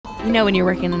You know when you're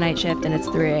working a night shift and it's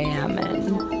 3 a.m.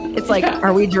 and it's like,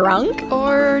 are we drunk?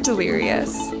 Or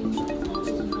delirious.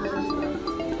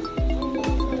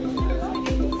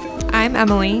 I'm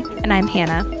Emily. And I'm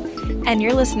Hannah. And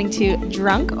you're listening to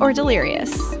Drunk or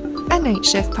Delirious, A night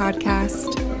shift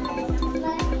podcast.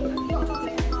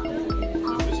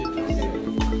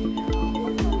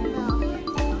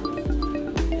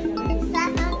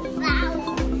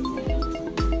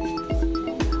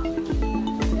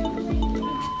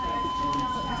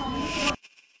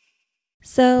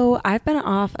 So I've been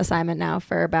off assignment now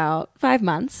for about 5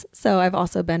 months. So I've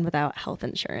also been without health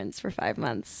insurance for 5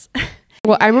 months.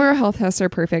 Well, iMower health tests are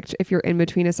perfect if you're in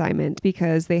between assignment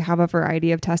because they have a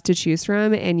variety of tests to choose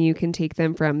from and you can take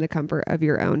them from the comfort of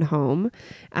your own home.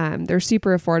 They're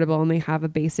super affordable and they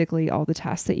have basically all the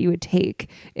tests that you would take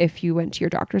if you went to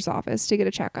your doctor's office to get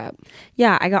a checkup.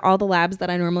 Yeah, I got all the labs that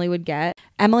I normally would get.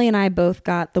 Emily and I both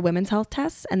got the women's health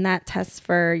tests, and that tests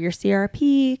for your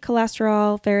CRP,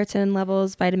 cholesterol, ferritin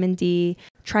levels, vitamin D,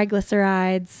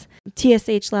 triglycerides,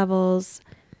 TSH levels,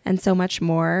 and so much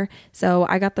more. So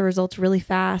I got the results really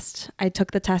fast. I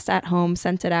took the test at home,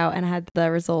 sent it out, and I had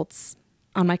the results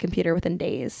on my computer within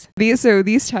days. These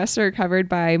tests are covered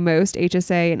by most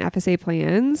HSA and FSA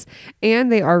plans,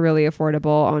 and they are really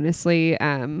affordable, honestly,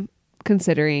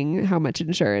 considering how much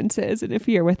insurance is. And if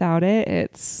you're without it,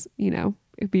 it's,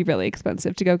 it'd be really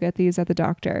expensive to go get these at the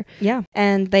doctor. Yeah.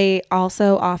 And they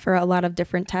also offer a lot of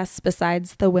different tests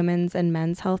besides the women's and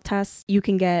men's health tests. You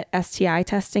can get STI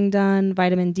testing done,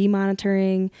 vitamin D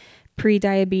monitoring,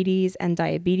 pre-diabetes and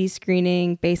diabetes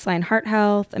screening, baseline heart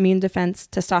health, immune defense,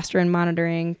 testosterone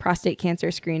monitoring, prostate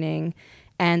cancer screening,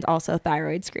 and also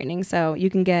thyroid screening. So you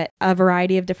can get a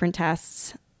variety of different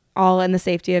tests all in the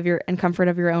safety of your and comfort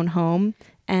of your own home.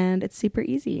 And it's super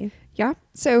easy. Yeah.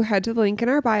 So head to the link in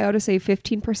our bio to save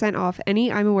 15% off any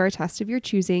iMower test of your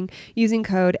choosing using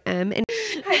code M. And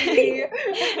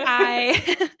Hi.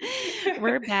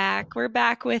 We're back. We're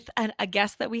back with a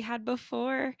guest that we had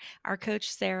before, our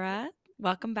coach, Sarah.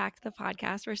 Welcome back to the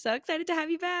podcast. We're so excited to have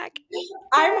you back.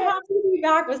 I'm happy to be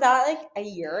back. Was that like a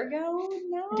year ago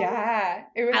now? Yeah,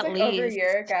 it was At like over a least.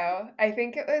 year ago. I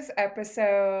think it was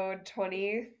episode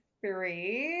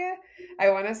 23, I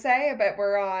want to say, but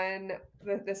we're on,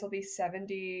 this will be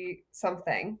 70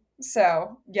 something.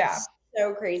 So yeah.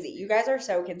 So crazy. You guys are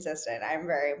so consistent. I'm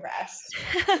very impressed.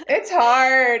 It's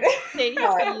hard. Thank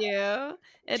you.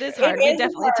 It is hard. We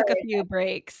definitely took a few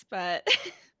breaks, but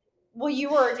well, you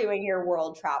were doing your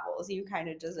world travels. You kind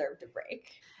of deserved a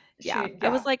break. Yeah. I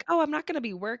was like, I'm not going to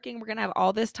be working. We're going to have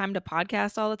all this time to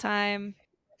podcast all the time.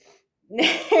 Not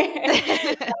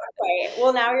quite.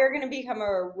 Well, now you're going to become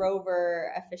a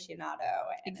Rover aficionado.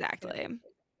 Exactly.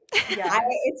 Yeah,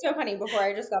 it's so funny. Before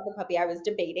I just got the puppy, I was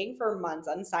debating for months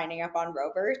on signing up on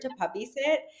Rover to puppy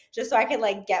sit just so I could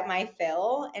like get my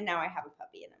fill. And now I have a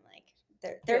puppy, and I'm like,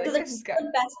 they're the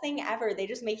best thing ever. They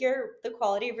just make the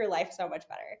quality of your life so much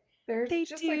better. They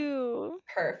just do.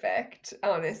 Like perfect.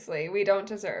 Honestly, we don't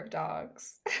deserve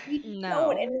dogs.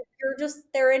 No, and you're just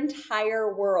their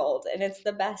entire world, and it's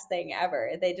the best thing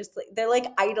ever. They're like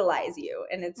idolize you,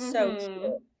 and it's so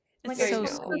cute. It's so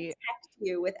sweet. Protect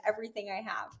you with everything I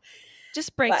have.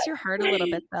 Just breaks your heart a little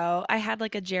bit though. I had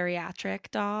like a geriatric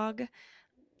dog.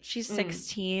 She's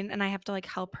 16 and I have to like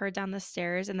help her down the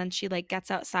stairs, and then she like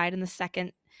gets outside, and the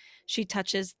second she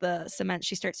touches the cement,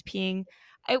 she starts peeing.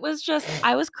 It was just,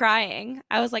 I was crying.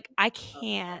 I was like, I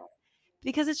can't,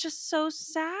 because it's just so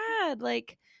sad.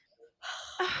 Like,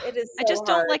 it is. I just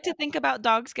don't like to think about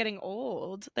dogs getting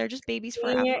old. They're just babies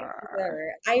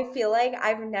forever. I feel like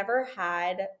I've never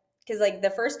had, because like the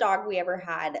first dog we ever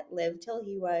had lived till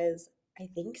he was, I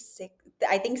think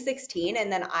 16,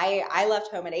 and then I left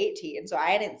home at 18, so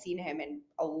I hadn't seen him in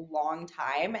a long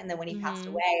time. And then when he passed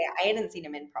away, I hadn't seen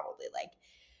him in probably like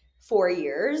 4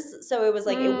 years. So it was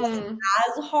like, it wasn't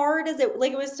as hard as it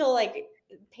was still like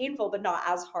painful, but not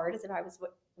as hard as if I was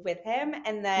with him.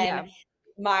 And then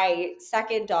my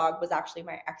second dog was actually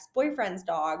my ex-boyfriend's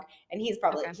dog, and he's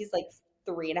like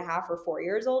 3.5 or 4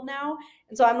 years old now.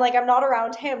 And so I'm like, I'm not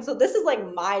around him. So this is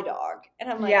like my dog. And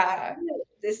I'm like,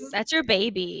 that's your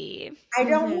baby. I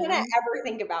don't want to ever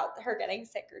think about her getting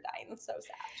sick or dying. It's so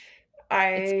sad.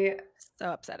 It's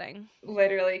so upsetting.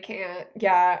 Literally can't.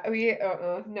 Yeah,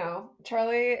 no.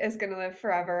 Charlie is gonna live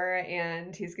forever,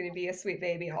 and he's gonna be a sweet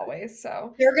baby always.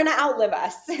 So they're gonna outlive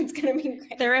us. It's gonna be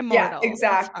great. They're immortal. Yeah,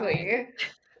 exactly.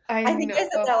 I think I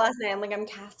said that last night. I'm like, I'm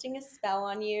casting a spell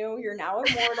on you. You're now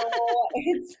immortal.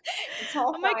 It's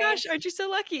all my gosh, aren't you so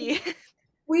lucky?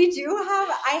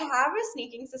 I have a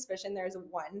sneaking suspicion there's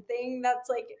one thing that's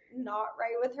like not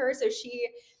right with her. So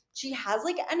she has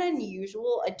like an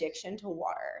unusual addiction to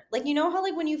water. Like, you know how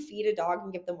like when you feed a dog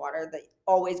and give them water, they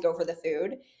always go for the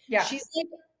food. Yeah. She's like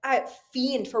a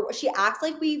fiend for, she acts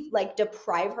like we like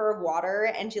deprive her of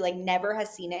water, and she like never has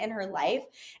seen it in her life,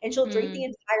 and she'll drink the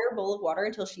entire bowl of water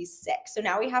until she's sick. So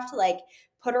now we have to like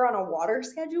put her on a water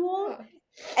schedule.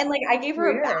 And like I gave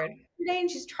her a bath today,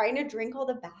 and she's trying to drink all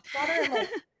the bath water.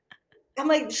 I'm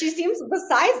like, she seems,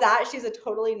 besides that, she's a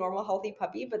totally normal, healthy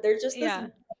puppy, but there's just this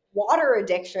water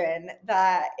addiction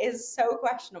that is so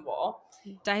questionable.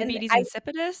 Diabetes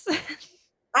insipidus?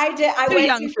 I Too went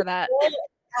young to for that. Google,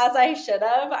 as I should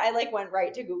have. I like went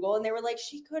right to Google, and they were like,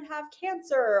 she could have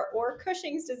cancer or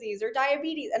Cushing's disease or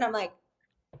diabetes. And I'm like,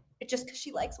 just because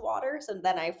she likes water? So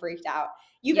then I freaked out.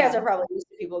 You guys are probably used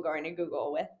to people going to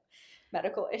Google with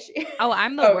medical issues. Oh,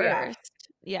 I'm the worst.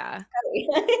 Yeah.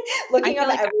 Looking up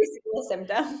every single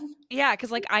symptom. Yeah,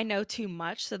 because like I know too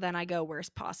much, so then I go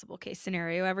worst possible case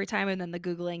scenario every time, and then the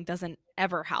Googling doesn't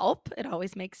ever help. It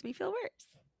always makes me feel worse.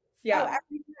 Yeah.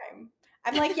 Every time.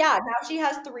 I'm like, yeah, now she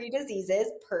has 3 diseases.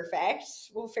 Perfect.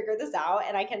 We'll figure this out.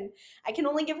 And I can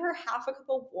only give her half a cup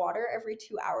of water every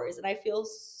 2 hours, and I feel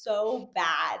so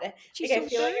bad. She's like, so I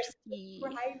feel thirsty.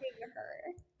 like I'm depriving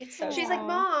her. It's so She's like,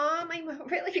 Mom, I'm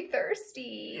really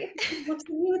thirsty. She looks at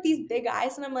me with these big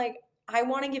eyes, and I'm like, I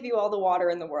want to give you all the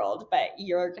water in the world, but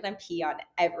you're gonna pee on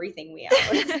everything we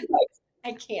own. Like,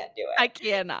 I can't do it. I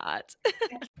cannot.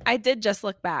 I did just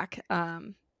look back.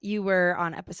 You were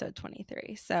on episode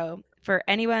 23. So for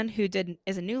anyone who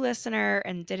is a new listener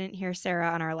and didn't hear Sarah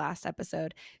on our last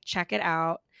episode, check it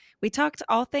out. We talked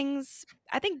all things,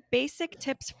 I think, basic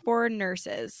tips for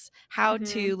nurses, how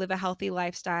to live a healthy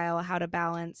lifestyle, how to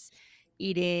balance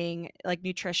eating, like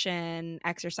nutrition,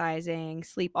 exercising,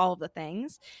 sleep, all of the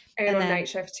things. And on night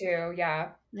shift too,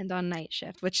 And on night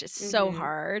shift, which is so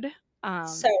hard.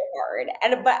 So hard.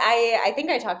 But I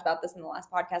think I talked about this in the last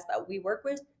podcast, but we work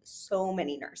with so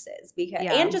many nurses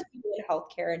and just people in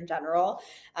healthcare in general.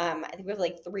 I think we have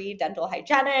like 3 dental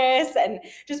hygienists and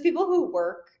just people who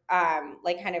work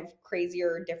like kind of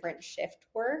crazier different shift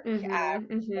work.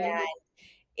 And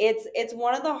it's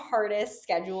one of the hardest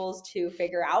schedules to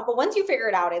figure out. But once you figure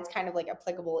it out, it's kind of like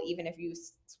applicable even if you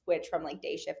switch from like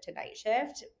day shift to night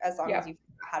shift, as long as you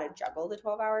figure out how to juggle the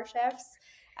 12-hour shifts.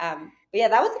 But yeah,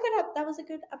 that was a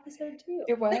good episode too.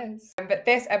 It was. But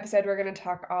this episode, we're going to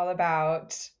talk all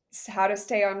about how to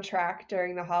stay on track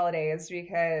during the holidays,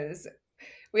 because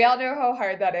we all know how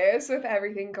hard that is with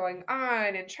everything going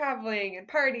on and traveling and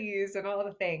parties and all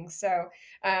the things. So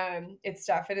it's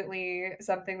definitely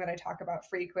something that I talk about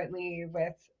frequently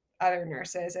with other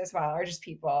nurses as well, or just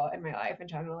people in my life in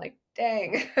general. Like,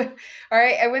 dang, all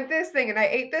right, I went this thing and I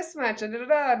ate this much and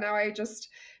now I just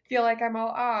feel like I'm all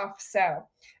off. So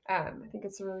I think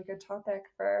it's a really good topic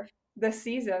for this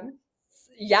season.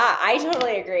 Yeah, I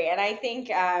totally agree. And I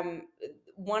think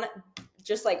one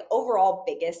just like overall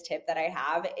biggest tip that I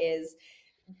have is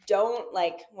don't,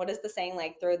 like, what is the saying,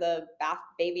 like throw the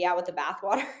baby out with the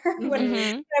bathwater. Whatever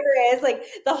it is, like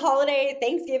the holiday,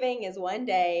 Thanksgiving is one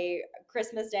day,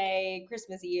 Christmas Day,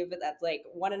 Christmas Eve, that's like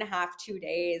 1.5, 2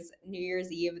 days, New Year's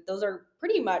Eve, those are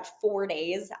pretty much 4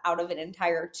 days out of an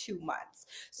entire 2 months.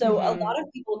 So a lot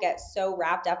of people get so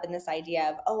wrapped up in this idea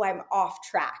of, oh, I'm off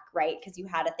track, right? Because you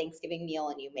had a Thanksgiving meal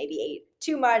and you maybe ate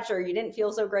too much, or you didn't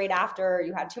feel so great after, or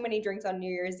you had too many drinks on New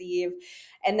Year's Eve.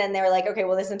 And then they're like, okay,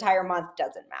 well, this entire month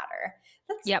doesn't matter.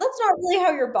 That's not really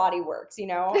how your body works, you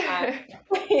know?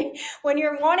 When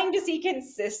you're wanting to see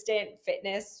consistent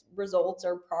fitness results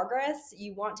or progress,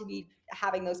 you want to be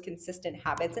having those consistent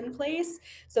habits in place.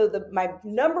 So my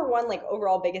number one, like,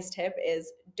 overall biggest tip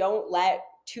is don't let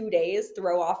 2 days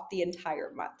throw off the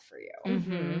entire month for you.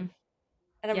 And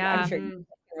I'm sure you can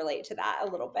relate to that a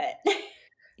little bit.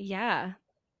 Yeah,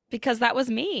 because that was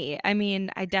me. I mean,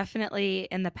 I definitely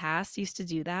in the past used to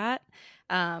do that.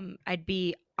 I'd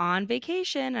be on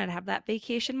vacation. I'd have that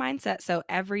vacation mindset. So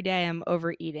every day I'm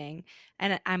overeating,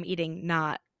 and I'm eating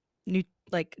not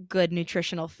like good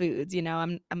nutritional foods. You know,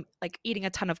 I'm like eating a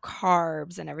ton of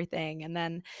carbs and everything. And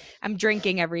then I'm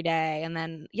drinking every day. And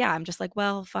then, I'm just like,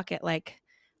 well, fuck it. Like,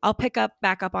 I'll pick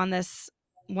back up on this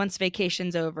once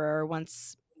vacation's over or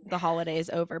once the holiday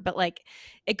is over. But like,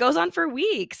 it goes on for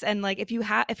weeks. And like, if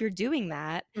you're doing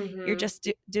that, you're just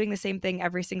doing the same thing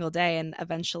every single day. And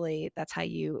eventually that's how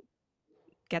you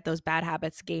get those bad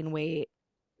habits, gain weight,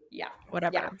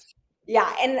 whatever.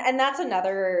 Yeah. And that's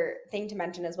another thing to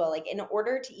mention as well. Like, in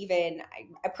order to even,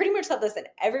 I pretty much said this in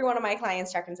every one of my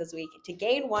clients' check-ins this week, to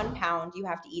gain 1 pound, you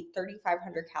have to eat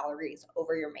 3,500 calories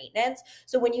over your maintenance.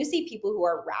 So when you see people who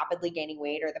are rapidly gaining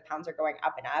weight or the pounds are going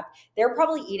up and up, they're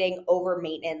probably eating over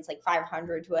maintenance, like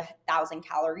 500 to 1,000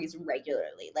 calories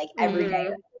regularly, like every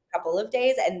day. couple of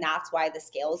days, and that's why the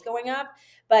scale is going up.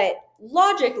 But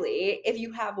logically, if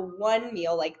you have one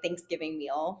meal like Thanksgiving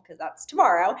meal, because that's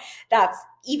tomorrow, that's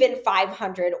even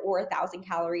 500 or 1,000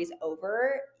 calories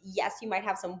over, yes, you might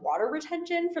have some water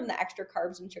retention from the extra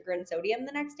carbs and sugar and sodium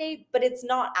the next day, but it's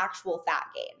not actual fat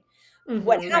gain.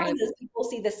 What happens is people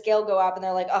see the scale go up and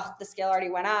they're like, oh, the scale already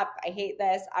went up. I hate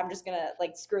this. I'm just going to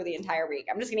like screw the entire week.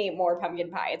 I'm just going to eat more pumpkin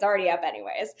pie. It's already up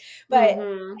anyways. But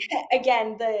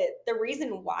again, the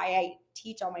reason why I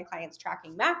teach all my clients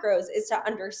tracking macros is to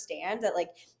understand that like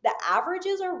the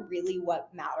averages are really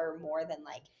what matter more than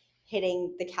like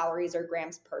hitting the calories or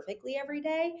grams perfectly every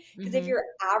day. Because if you're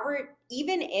average,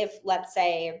 even if let's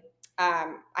say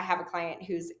I have a client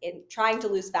who's trying to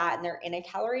lose fat and they're in a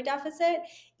calorie deficit,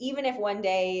 even if one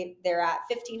day they're at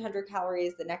 1,500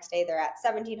 calories, the next day they're at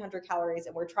 1,700 calories,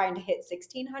 and we're trying to hit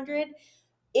 1,600,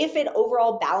 if it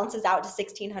overall balances out to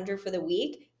 1,600 for the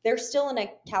week, they're still in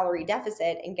a calorie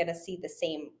deficit and going to see the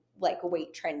same like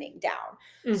weight trending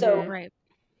down. So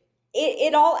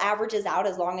it all averages out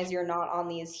as long as you're not on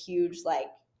these huge like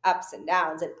ups and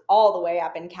downs and all the way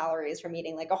up in calories from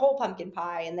eating like a whole pumpkin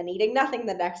pie and then eating nothing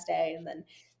the next day. And then,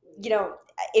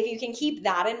 if you can keep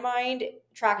that in mind,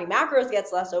 tracking macros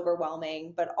gets less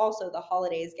overwhelming, but also the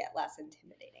holidays get less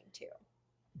intimidating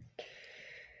too.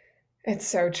 It's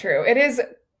so true. It is.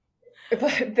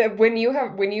 When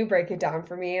you break it down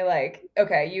for me, like,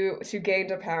 okay, you gained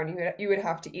a pound, you would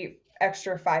have to eat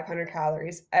extra 500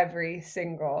 calories every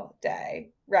single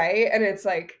day, right? And it's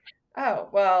like, oh,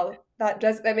 well,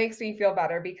 that makes me feel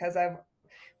better because I've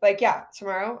like, yeah,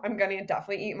 tomorrow I'm gonna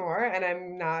definitely eat more and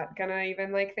I'm not gonna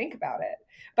even like think about it.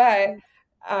 But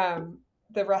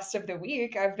the rest of the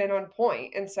week I've been on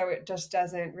point, and so it just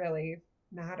doesn't really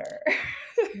matter.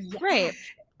 Right.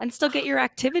 And still get your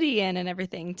activity in and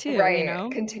everything too,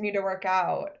 right. Continue to work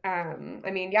out.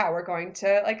 I mean, yeah, we're going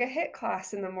to like a HIIT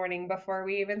class in the morning before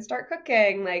we even start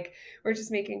cooking. Like, we're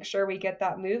just making sure we get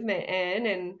that movement in,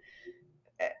 and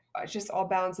it just all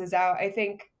balances out. I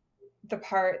think the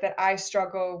part that I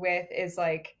struggle with is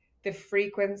like the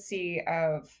frequency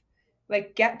of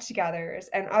like get-togethers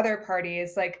and other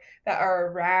parties like that are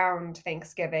around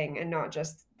Thanksgiving and not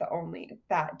just the only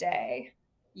that day.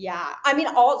 Yeah. I mean,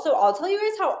 also, I'll tell you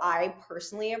guys how I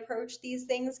personally approach these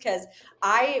things, because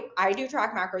I do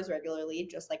track macros regularly,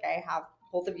 just like I have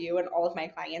both of you and all of my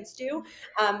clients do.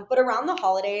 But around the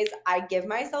holidays, I give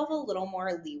myself a little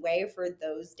more leeway for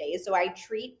those days. So I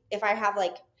treat, if I have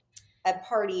like a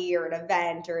party or an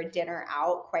event or a dinner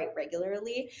out quite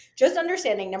regularly, just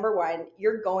understanding, number one,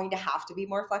 you're going to have to be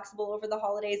more flexible over the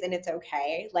holidays, and it's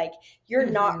okay. Like, you're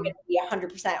not going to be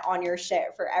 100% on your shit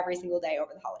for every single day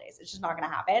over the holidays. It's just not going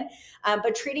to happen.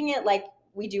 But treating it like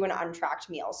we do an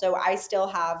untracked meal. So I still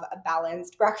have a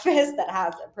balanced breakfast that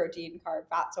has a protein, carb,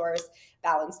 fat source,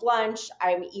 balanced lunch.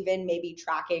 I'm even maybe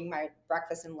tracking my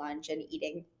breakfast and lunch and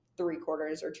eating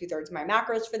 3/4 or 2/3 of my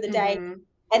macros for the day.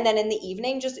 And then in the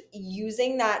evening, just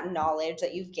using that knowledge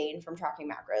that you've gained from tracking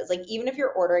macros. Like, even if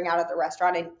you're ordering out at the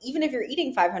restaurant, and even if you're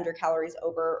eating 500 calories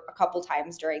over a couple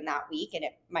times during that week, and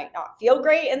it might not feel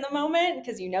great in the moment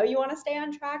because you want to stay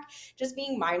on track, just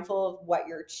being mindful of what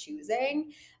you're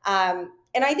choosing.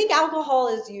 And I think alcohol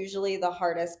is usually the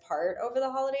hardest part over the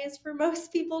holidays for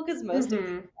most people, because most of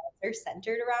them are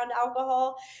centered around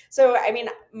alcohol. So, I mean,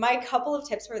 my couple of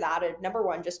tips for that are, number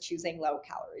one, just choosing low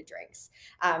calorie drinks.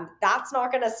 That's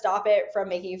not going to stop it from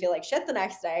making you feel like shit the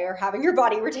next day or having your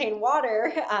body retain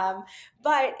water.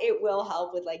 But it will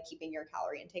help with like keeping your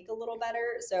calorie intake a little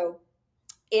better. So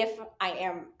if I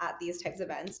am at these types of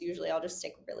events, usually I'll just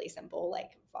stick really simple,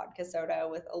 like vodka soda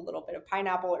with a little bit of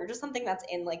pineapple, or just something that's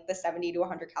in like the 70 to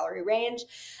 100 calorie range.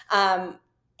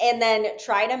 And then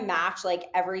try to match like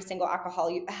every single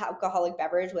alcoholic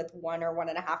beverage with 1 or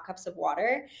 1.5 cups of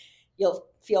water. You'll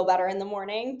feel better in the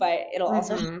morning, but it'll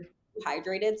also keep you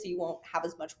hydrated, so you won't have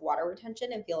as much water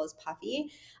retention and feel as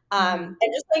puffy. And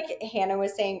just like Hannah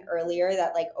was saying earlier,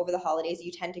 that like over the holidays,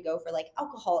 you tend to go for like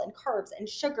alcohol and carbs and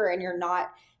sugar, and you're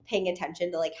not paying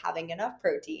attention to like having enough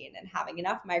protein and having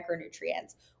enough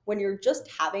micronutrients. When you're just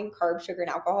having carb, sugar, and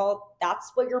alcohol,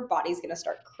 that's what your body's going to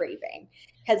start craving.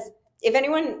 Because if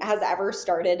anyone has ever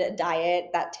started a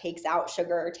diet that takes out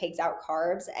sugar or takes out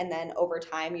carbs, and then over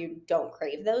time you don't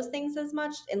crave those things as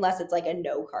much, unless it's like a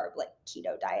no carb, like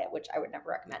keto diet, which I would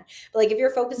never recommend. But like if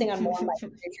you're focusing on more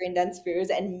nutrient dense foods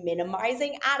and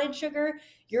minimizing added sugar,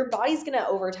 your body's going to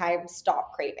over time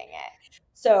stop craving it.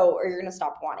 So, or you're going to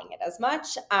stop wanting it as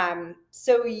much.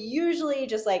 So usually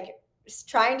just like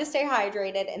trying to stay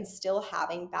hydrated and still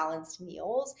having balanced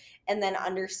meals, and then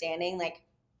understanding like,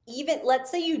 even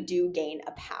let's say you do gain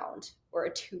a pound or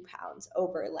 2 pounds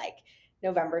over like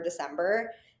November,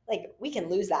 December, like we can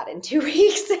lose that in 2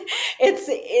 weeks.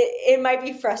 It might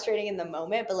be frustrating in the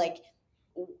moment, but like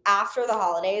after the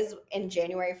holidays in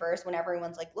January 1st, when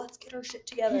everyone's like, let's get our shit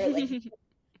together, like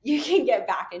you can get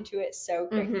back into it so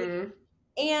quickly. Mm-hmm.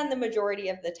 And the majority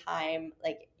of the time,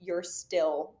 like you're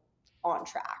still on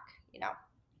track, you know?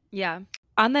 Yeah.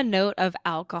 On the note of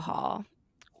alcohol,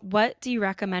 what do you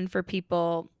recommend for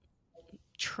people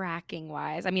tracking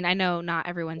wise? I mean, I know not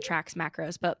everyone tracks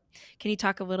macros, but can you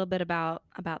talk a little bit about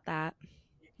that?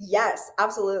 Yes,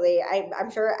 absolutely. I'm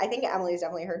sure, I think Emily's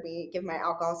definitely heard me give my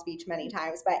alcohol speech many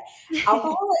times, but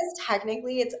alcohol is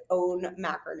technically its own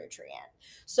macronutrient.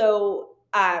 So,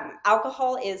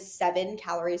 alcohol is 7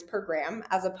 calories per gram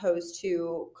as opposed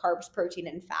to carbs, protein,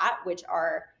 and fat, which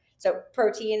are so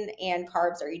protein and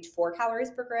carbs are each 4 calories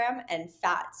per gram, and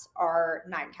fats are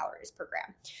 9 calories per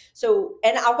gram. So,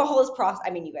 and alcohol is processed.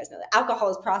 I mean, you guys know that alcohol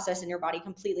is processed in your body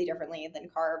completely differently than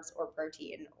carbs or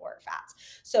protein or fats.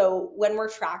 So when we're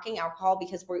tracking alcohol,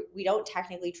 because we don't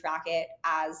technically track it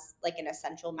as like an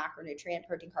essential macronutrient,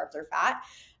 protein, carbs, or fat,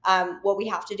 what we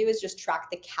have to do is just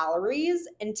track the calories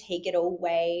and take it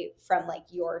away from like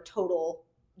your total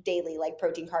daily like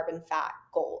protein, carb, and fat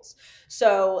goals.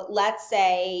 So let's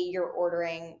say you're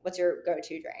ordering, what's your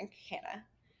go-to drink,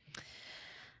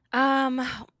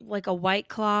 Hannah? Like a White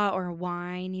Claw or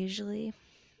wine usually.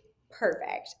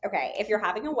 Perfect. Okay. If you're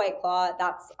having a White Claw,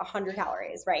 that's 100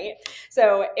 calories, right?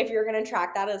 So if you're going to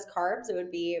track that as carbs, it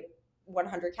would be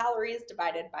 100 calories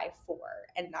divided by 4,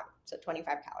 and that, so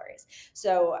 25 calories.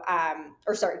 So,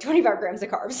 or sorry, 25 grams of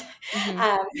carbs,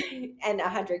 and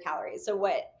 100 calories. So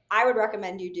what I would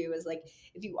recommend you do is like,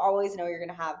 if you always know you're going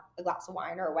to have a glass of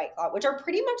wine or a White Claw, which are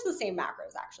pretty much the same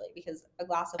macros actually, because a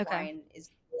glass of wine is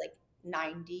like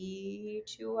 90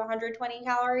 to 120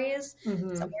 calories,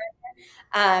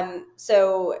 somewhere.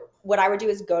 So what I would do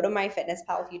is go to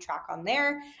MyFitnessPal if you track on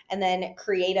there, and then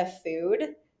create a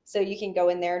food. So you can go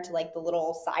in there to like the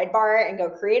little sidebar and go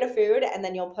create a food, and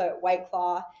then you'll put White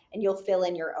Claw and you'll fill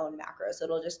in your own macros. So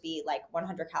it'll just be like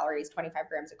 100 calories, 25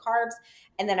 grams of carbs.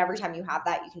 And then every time you have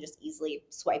that, you can just easily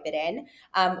swipe it in.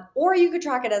 Or you could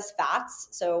track it as fats.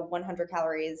 So 100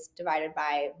 calories divided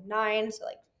by 9, so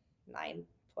like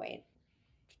 9.2,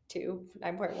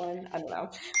 9.1, I don't know,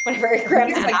 whatever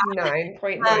grams. It's like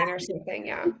 9.9 or something,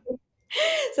 yeah.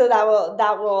 So that will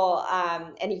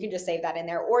and you can just save that in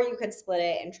there, or you could split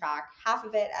it and track half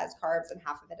of it as carbs and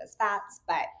half of it as fats,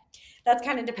 but that's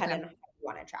kind of dependent on how you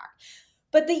want to track.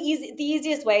 But the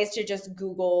easiest way is to just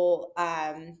Google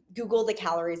the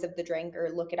calories of the drink,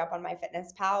 or look it up on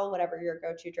MyFitnessPal, whatever your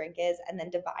go-to drink is, and then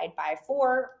divide by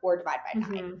 4 or divide by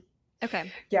 9.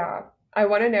 Okay. Yeah. I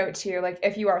want to note too, like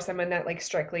if you are someone that like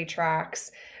strictly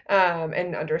tracks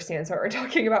and understands what we're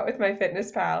talking about with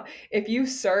MyFitnessPal, if you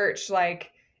search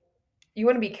like, you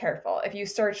want to be careful. If you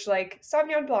search like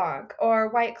Sauvignon Blanc or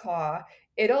White Claw,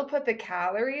 it'll put the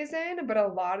calories in, but a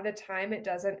lot of the time it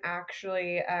doesn't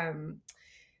actually have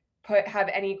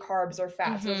any carbs or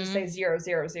fats. It'll just say 0,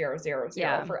 0, 0, 0,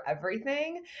 0 for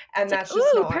everything. And it's that's like,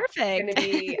 just not perfect. going to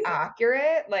be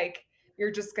accurate. Like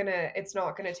it's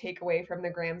not going to take away from the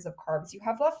grams of carbs you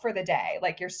have left for the day.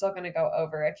 Like you're still going to go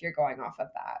over if you're going off of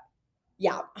that.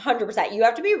 Yeah, 100%. You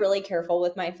have to be really careful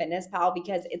with MyFitnessPal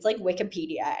because it's like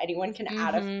Wikipedia. Anyone can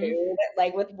add a food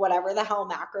like with whatever the hell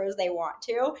macros they want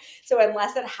to. So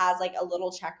unless it has like a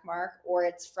little check mark, or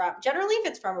it's from, generally if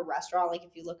it's from a restaurant, like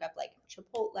if you look up like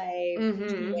Chipotle,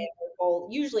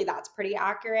 usually that's pretty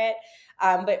accurate.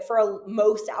 But for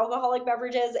most alcoholic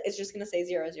beverages, it's just going to say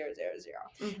 0, 0, 0, 0.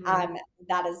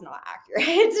 That is not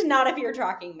accurate. Not if you're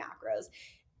tracking macros.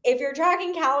 If you're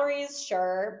tracking calories,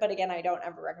 sure. But again, I don't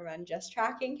ever recommend just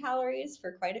tracking calories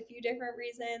for quite a few different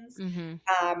reasons.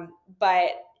 But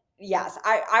yes,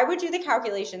 I would do the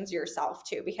calculations yourself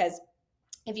too, because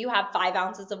if you have 5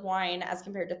 ounces of wine as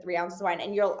compared to 3 ounces of wine,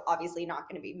 and you're obviously not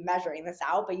going to be measuring this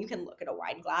out, but you can look at a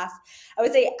wine glass. I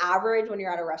would say average when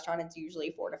you're at a restaurant, it's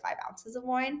usually 4 to 5 ounces of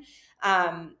wine.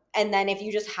 And then if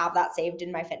you just have that saved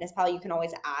in MyFitnessPal, you can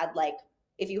always add like,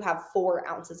 if you have 4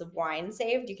 ounces of wine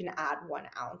saved, you can add 1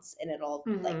 ounce and it'll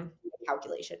like do the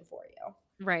calculation for you.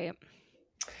 Right.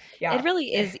 Yeah. It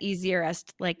really is easier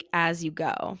as you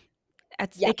go.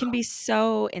 It can be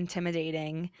so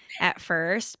intimidating at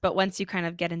first, but once you kind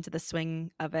of get into the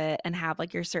swing of it and have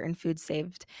like your certain food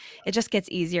saved, it just gets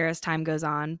easier as time goes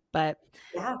on. But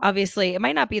obviously it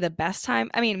might not be the best time.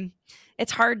 I mean,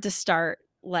 it's hard to start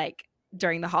like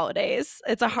during the holidays.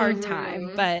 It's a hard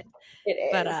time, but it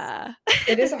is.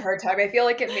 It is a hard time. I feel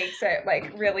like it makes it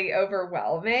like really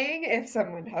overwhelming if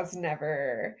someone has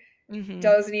never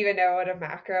doesn't even know what a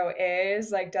macro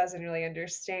is, like doesn't really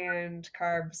understand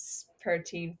carbs,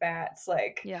 protein, fats.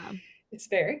 Like It's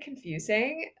very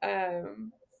confusing.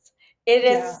 It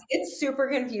Yeah. is, it's super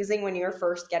confusing when you're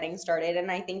first getting started.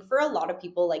 And I think for a lot of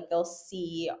people, like they'll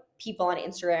see people on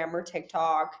Instagram or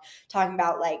TikTok talking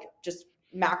about like just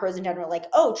macros in general, like,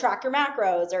 oh, track your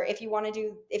macros, or if you want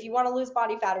to lose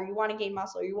body fat or you want to gain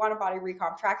muscle or you want a body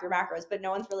recomp, track your macros. But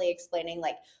no one's really explaining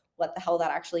like what the hell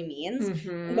that actually means.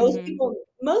 Mm-hmm. Most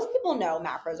people know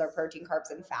macros are protein,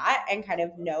 carbs, and fat and kind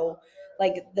of know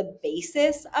like the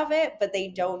basis of it, but they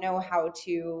don't know how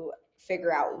to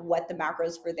figure out what the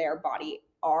macros for their body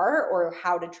are or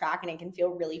how to track. And it can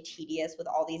feel really tedious with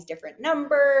all these different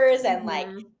numbers. And like,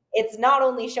 Mm-hmm. it's not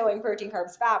only showing protein,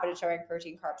 carbs, fat, but it's showing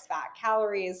protein, carbs, fat,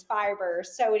 calories, fiber,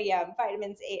 sodium,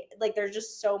 vitamins A. Like, there's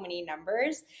just so many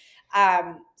numbers.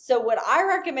 So what I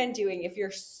recommend doing if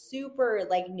you're super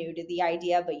like new to the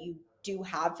idea, but you do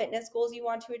have fitness goals you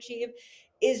want to achieve,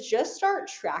 is just start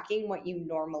tracking what you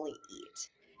normally eat.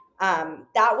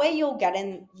 That way you'll get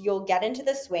into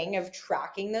the swing of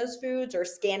tracking those foods or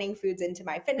scanning foods into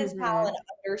MyFitnessPal Mm-hmm. and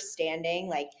understanding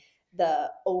like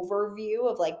the overview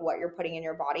of like what you're putting in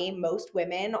your body. Most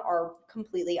women are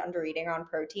completely under eating on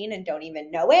protein and don't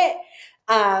even know it.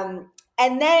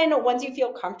 And then once you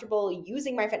feel comfortable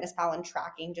using MyFitnessPal and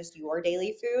tracking just your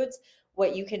daily foods,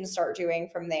 what you can start doing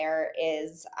from there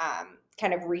is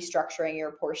kind of restructuring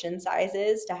your portion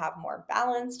sizes to have more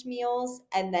balanced meals.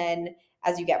 And then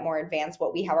as you get more advanced,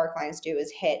 what we have our clients do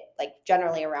is hit like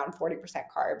generally around 40%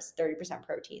 carbs, 30%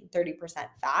 protein, 30%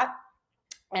 fat.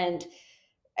 And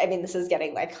I mean, this is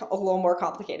getting like a little more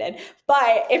complicated,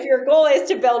 but if your goal is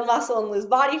to build muscle and lose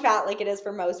body fat, like it is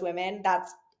for most women,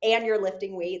 and you're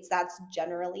lifting weights, that's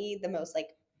generally the most like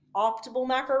optimal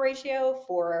macro ratio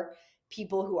for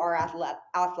people who are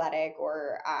athletic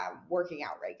or working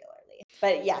out regularly.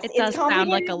 But yes, It it's does sound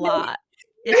like complicated. a lot.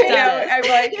 It I know. does. I'm It's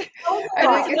like,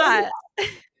 But it's not.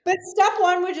 but step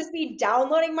one would just be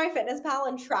downloading MyFitnessPal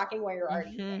and tracking what you're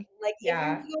already Hmm. eating. Like if you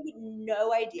yeah. have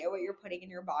no idea what you're putting in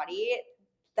your body,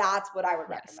 that's what I would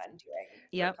Yes. recommend doing for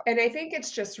Yep. carbs. And I think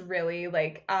it's just really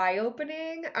like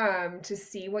eye-opening to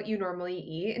see what you normally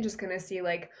eat and just kind of see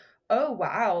like, oh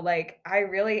wow, like I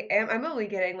really am I'm only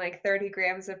getting like 30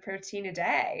 grams of protein a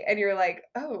day. And you're like,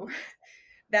 oh,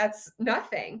 that's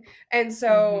nothing. And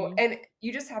so, Hmm. and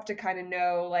you just have to kind of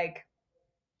know like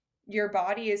your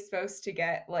body is supposed to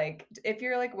get like if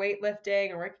you're like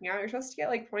weightlifting or working out, you're supposed to get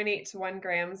like 0.8 to 1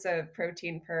 grams of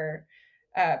protein per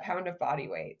pound of body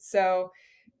weight. So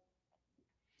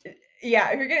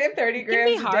yeah, if you're getting 30 It can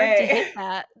be grams a hard to day, hit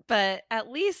that, but at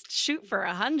least shoot for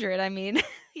 100. I mean,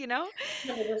 you know?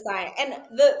 100%. And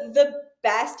the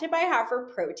best tip I have for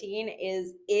protein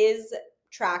is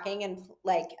tracking and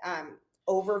like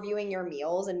overviewing your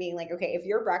meals and being like, okay, if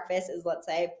your breakfast is, let's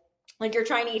say, like you're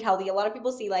trying to eat healthy. A lot of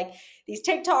people see like these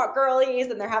TikTok girlies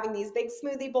and they're having these big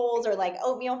smoothie bowls or like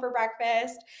oatmeal for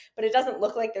breakfast, but it doesn't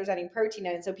look like there's any protein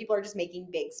in it. So people are just making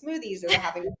big smoothies or they're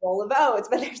having a bowl of oats,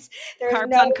 but there's Carbs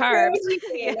no on carbs.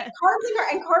 protein. Yeah.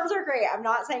 And carbs are great. I'm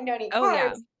not saying don't eat Oh, yeah.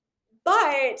 carbs,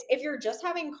 but if you're just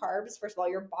having carbs, first of all,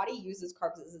 your body uses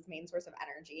carbs as its main source of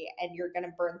energy, and you're going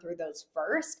to burn through those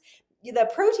first. The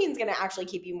protein's going to actually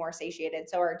keep you more satiated.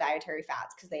 So are dietary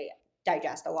fats because they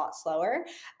digest a lot slower.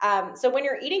 So when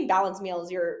you're eating balanced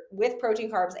meals, you're with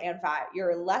protein, carbs, and fat,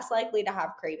 you're less likely to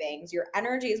have cravings. Your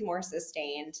energy is more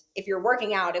sustained. If you're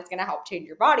working out, it's going to help change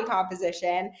your body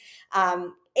composition,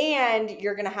 and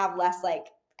you're going to have less like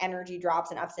energy drops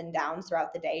and ups and downs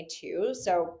throughout the day too.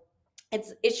 So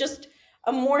it's just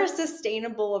a more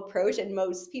sustainable approach, and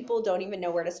most people don't even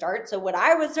know where to start. So what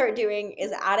I would start doing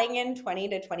is adding in 20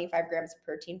 to 25 grams of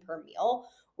protein per meal,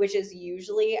 which is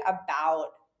usually about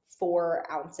 4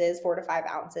 to 5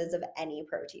 ounces of any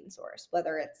protein source,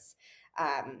 whether it's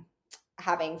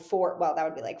having that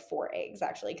would be like 4 eggs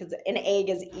actually, because an egg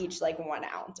is each like 1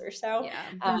 ounce or so. Yeah.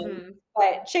 mhm.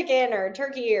 But chicken or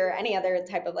turkey or any other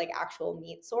type of like actual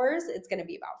meat source, it's going to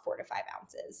be about 4 to 5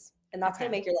 ounces. And that's going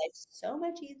Okay. to make your life so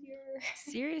much easier.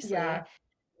 Seriously. Yeah.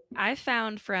 I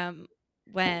found from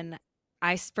when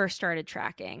I first started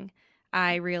tracking,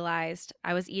 I realized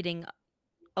I was eating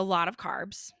a lot of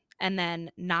carbs and then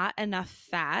not enough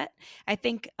fat. I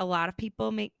think a lot of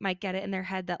people might get it in their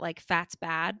head that like fat's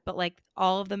bad, but like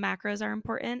all of the macros are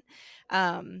important.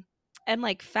 And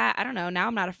like fat, I don't know. Now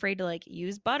I'm not afraid to like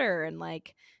use butter and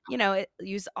like,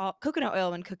 use all coconut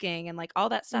oil when cooking and like all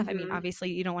that stuff. I mean, Mhm.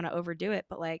 obviously you don't want to overdo it,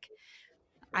 but like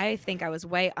I think I was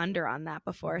way under on that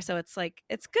before. So it's like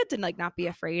it's good to like not be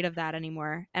afraid of that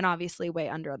anymore. And obviously way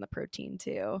under on the protein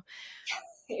too.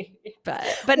 But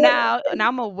Well, now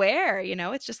I'm aware,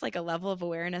 it's just like a level of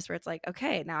awareness where it's like,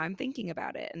 okay, now I'm thinking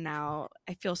about it and now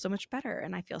I feel so much better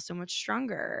and I feel so much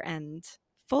stronger and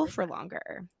full for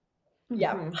longer.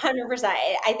 Yeah, Mhm. 100%.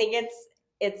 I think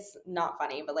it's not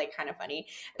funny, but like kind of funny.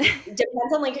 It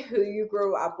depends on like who you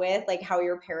grew up with, like how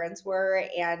your parents were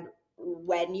and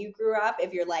when you grew up,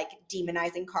 if you're like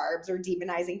demonizing carbs or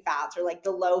demonizing fats or like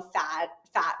the low fat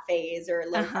phase or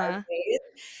low carb Uh-huh. phase.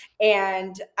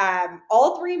 And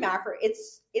all three macro,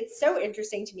 it's so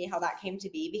interesting to me how that came to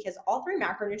be because all three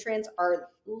macronutrients are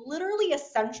literally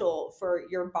essential for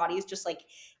your body's just like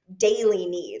daily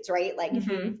needs, right? Like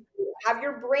Mhm. have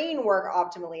your brain work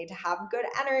optimally, to have good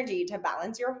energy, to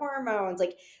balance your hormones,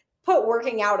 like put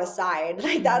working out aside.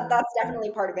 Like that's definitely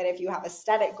part of it if you have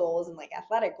aesthetic goals and like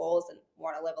athletic goals and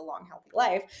want to live a long, healthy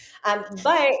life.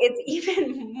 But it's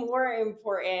even more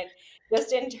important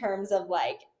just in terms of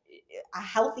like a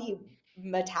healthy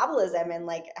metabolism and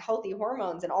like healthy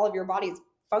hormones and all of your body's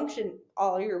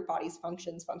all of your body's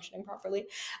functions functioning properly,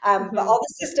 but Mhm. all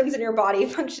the systems in your body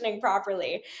functioning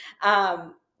properly.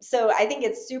 So I think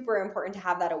it's super important to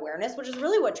have that awareness, which is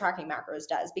really what tracking macros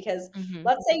does. Because Mm-hmm.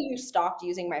 let's say you stopped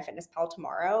using MyFitnessPal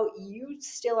tomorrow, you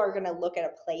still are going to look at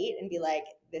a plate and be like,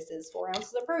 this is 4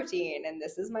 ounces of protein, and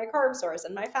this is my carb source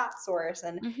and my fat source.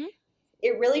 And Mm-hmm.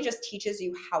 it really just teaches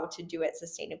you how to do it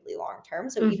sustainably long term.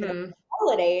 So even on Mhm.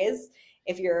 holidays,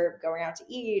 if you're going out to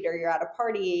eat or you're at a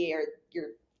party or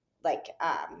you're like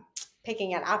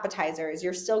picking at appetizers,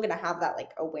 you're still going to have that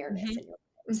like awareness Mm-hmm. in your mind.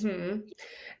 Mhm.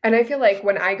 And I feel like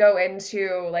when I go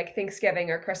into like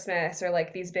Thanksgiving or Christmas or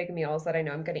like these big meals that I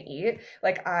know I'm going to eat,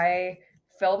 like I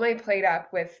fill my plate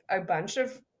up with a bunch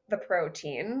of the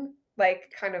protein,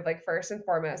 like kind of like first and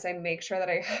foremost, I make sure that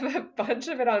I have a bunch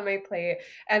of it on my plate.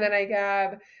 And then I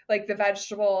grab like the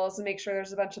vegetables and make sure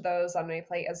there's a bunch of those on my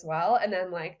plate as well. And then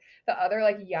like the other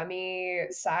like yummy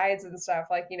sides and stuff,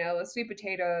 like, you know, the sweet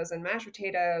potatoes and mashed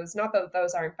potatoes, not that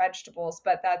those aren't vegetables,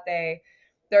 but that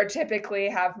they're typically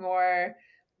have more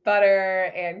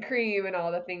butter and cream and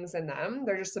all the things in them.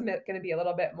 They're just going to be a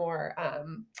little bit more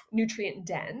nutrient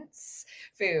dense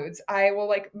foods. I will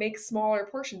like make smaller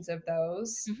portions of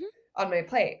those Mm-hmm. on my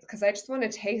plate because I just want to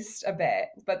taste a bit,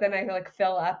 but then I like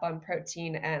fill up on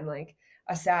protein and like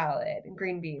a salad and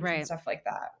green beans and Right. stuff like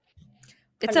that.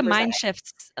 It's a 100%. mind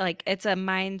shift, like it's a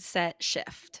mindset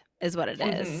shift is what it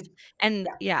is. Mm-hmm. And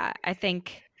Yeah. yeah, I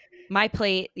think my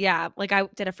plate, yeah, like I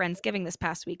did a Friendsgiving this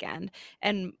past weekend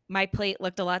and my plate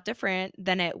looked a lot different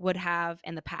than it would have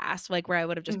in the past, like where I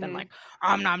would have just been Mm-hmm.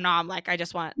 like, nom nom, like I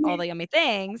just want all the yummy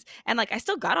things. And like I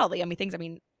still got all the yummy things. I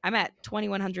mean, I'm at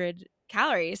 2100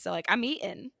 calories, so like I'm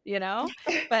eating, you know?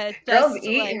 But Girls just like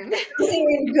eating.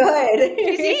 Feeling she's good.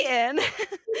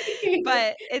 eating.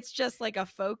 But it's just like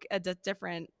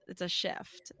different, it's a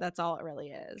shift. That's all it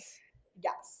really is.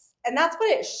 Yes. And that's what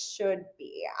it should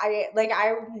be.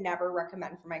 I would never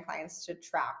recommend for my clients to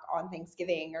track on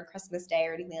Thanksgiving or Christmas Day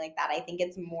or anything like that. I think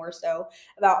it's more so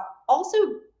about also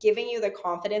giving you the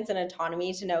confidence and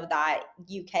autonomy to know that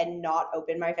you cannot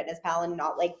open MyFitnessPal and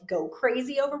not like go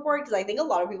crazy overboard. Because I think a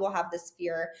lot of people have this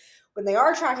fear when they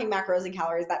are tracking macros and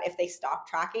calories that if they stop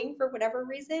tracking for whatever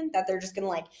reason, that they're just gonna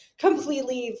like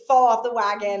completely fall off the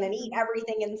wagon and eat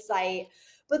everything in sight.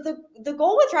 But the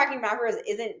goal with tracking macros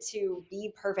isn't to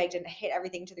be perfect and hit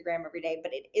everything to the gram every day,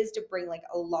 but it is to bring like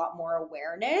a lot more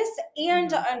awareness and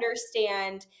to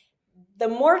understand the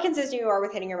more consistent you are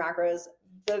with hitting your macros,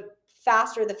 the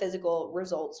faster the physical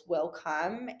results will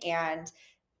come and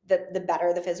the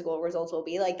better the physical results will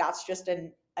be. Like that's just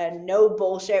a no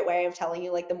bullshit way of telling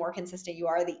you like the more consistent you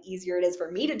are, the easier it is for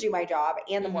me to do my job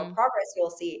and the more Mm-hmm. progress you'll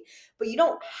see. But you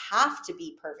don't have to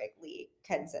be perfectly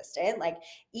consistent. Like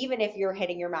even if you're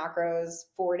hitting your macros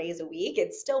 4 days a week,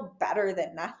 it's still better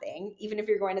than nothing. Even if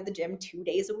you're going to the gym 2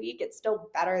 days a week, it's still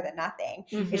better than nothing.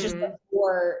 It's just Mm-hmm.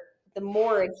 the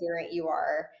more adherent you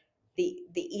are, the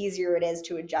easier it is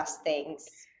to adjust things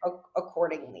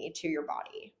accordingly to your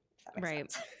body. If that makes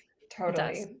Right. sense. It does.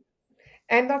 Totally.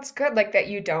 And that's good, like that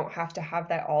you don't have to have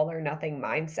that all or nothing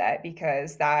mindset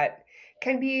because that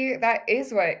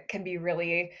is what can be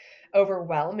really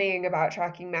overwhelming about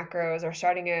tracking macros or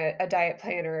starting a diet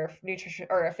plan or a nutrition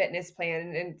or a fitness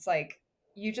plan. And it's like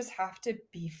you just have to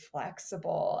be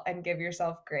flexible and give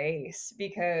yourself grace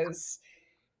because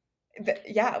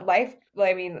yeah, life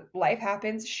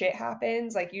happens, shit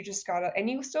happens. Like you just gotta, and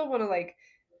you still want to like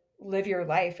live your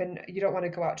life and you don't want to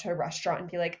go out to a restaurant and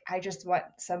be like, I just want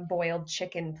some boiled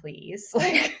chicken, please.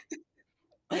 Like,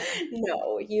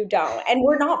 No, you don't. And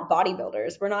we're not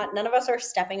bodybuilders. We're not, none of us are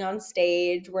stepping on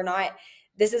stage. We're not,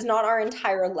 this is not our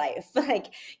entire life.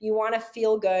 Like, you want to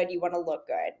feel good, you want to look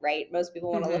good, right? Most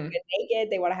people want to look Mhm. good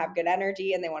naked, they want to have good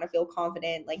energy, and they want to feel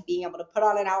confident, like being able to put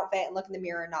on an outfit and look in the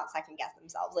mirror and not second guess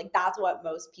themselves. Like, that's what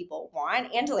most people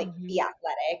want, and to like be Mhm.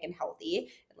 athletic and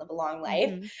healthy and live a long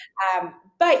life. Mhm.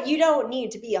 But you don't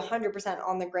need to be 100%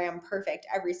 on the gram perfect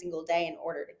every single day in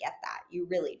order to get that. You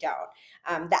really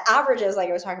don't. The averages, like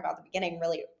I was talking about at the beginning,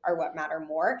 really are what matter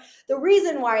more. The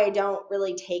reason why I don't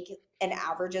really take an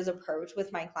averages approach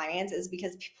with my clients is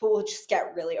because people will just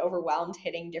get really overwhelmed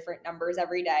hitting different numbers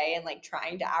every day, and like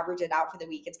trying to average it out for the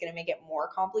week, it's going to make it more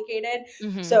complicated.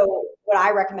 Mhm. So what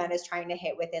I recommend is trying to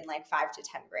hit within like 5 to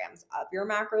 10 grams of your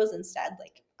macros instead,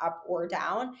 like up or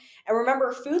down. And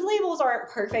remember, food labels aren't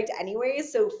perfect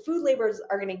anyways, so food labels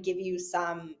are going to give you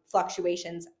some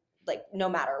fluctuations, like no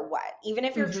matter what. Even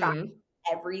if you're tracking Mhm.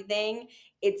 everything,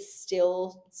 it's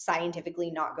still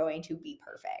scientifically not going to be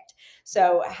perfect.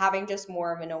 So having just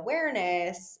more of an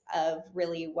awareness of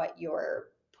really what you're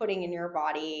putting in your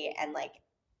body, and like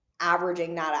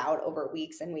averaging that out over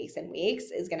weeks and weeks and weeks,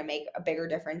 is going to make a bigger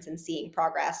difference in seeing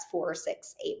progress 4,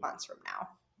 6, 8 months from now.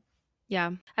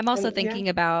 Yeah. I'm also And yeah. thinking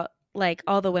about like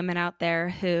all the women out there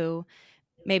who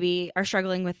maybe are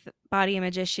struggling with body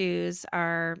image issues,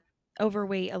 are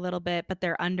overweight a little bit, but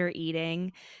they're under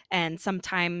eating. And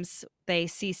sometimes they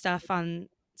see stuff on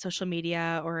social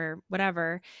media or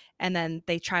whatever, and then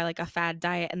they try like a fad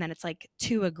diet, and then it's like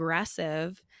too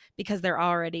aggressive because they're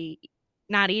already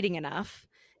not eating enough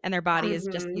and their body is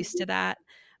just Mhm. used to that.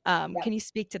 Yeah. Can you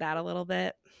speak to that a little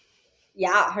bit?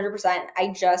 Yeah, 100%. I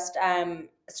just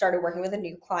started working with a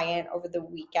new client over the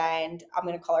weekend. I'm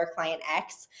going to call her Client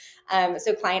X.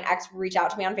 So Client X reached out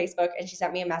to me on Facebook, and she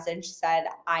sent me a message. She said,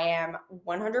 I am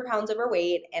 100 pounds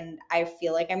overweight and I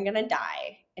feel like I'm going to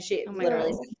die. And she Oh my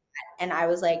literally God. Oh. said that. And I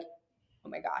was like, oh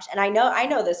my gosh. And I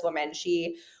know this woman.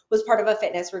 She was part of a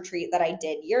fitness retreat that I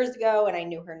did years ago, and I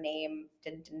knew her name,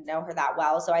 didn't know her that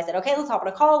well. So I said, okay, let's hop on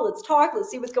a call. Let's talk. Let's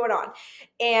see what's going on.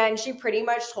 And she pretty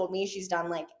much told me she's done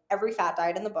like every fat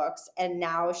diet in the books. And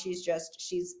now she's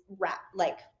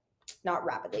like not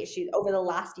rapidly. She, over the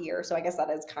last year, so I guess that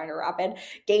is kind of rapid,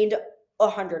 gained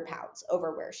 100 pounds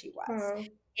over where she was. Wow.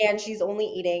 And she's only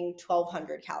eating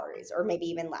 1,200 calories, or maybe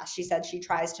even less. She said she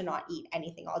tries to not eat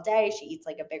anything all day. She eats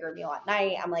like a bigger meal at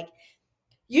night. I'm like,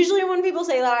 usually when people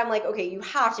say that, I'm like, okay, you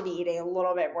have to be eating a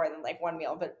little bit more than like one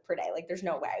meal per day. Like, there's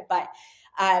no way. But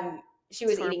she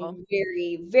It's was horrible. eating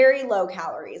very, very low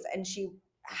calories, and she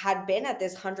had been at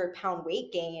this 100-pound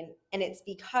weight gain. And it's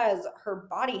because her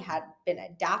body had been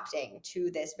adapting to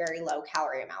this very low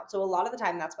calorie amount. So a lot of the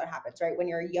time, that's what happens, right? When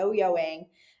you're yo-yoing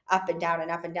up and down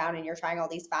and up and down, and you're trying all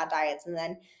these fad diets, and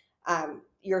then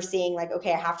you're seeing like,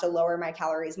 okay, I have to lower my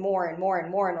calories more and more and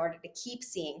more in order to keep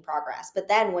seeing progress. But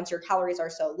then once your calories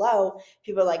are so low,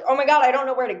 people are like, oh my God, I don't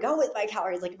know where to go with my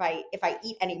calories. Like, if I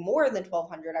eat any more than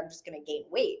 1,200, I'm just going to gain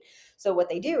weight. So what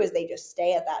they do is they just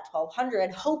stay at that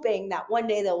 1,200, hoping that one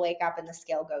day they'll wake up and the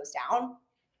scale goes down.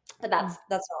 But that's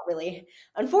not really,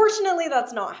 unfortunately,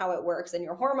 that's not how it works. And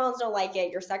your hormones don't like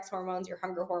it. Your sex hormones, your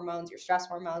hunger hormones, your stress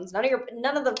hormones,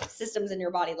 none of the systems in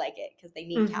your body like it, because they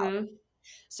need calories. Mhm.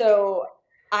 So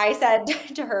I said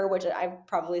to her, which I've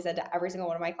probably said to every single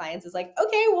one of my clients, is like,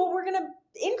 okay, well, we're going to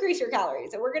increase your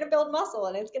calories and we're going to build muscle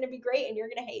and it's going to be great and you're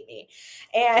going to hate me.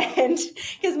 And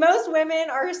because most women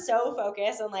are so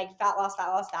focused on like fat loss,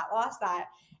 that,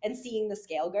 and seeing the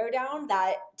scale go down,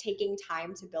 that taking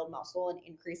time to build muscle and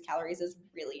increase calories is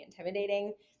really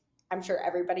intimidating. I'm sure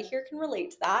everybody here can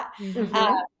relate to that. Mhm.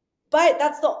 Uh, Mhm. but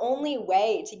that's the only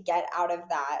way to get out of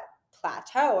that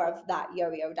plateau of that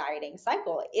yo-yo dieting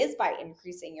cycle, is by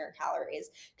increasing your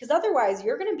calories, because otherwise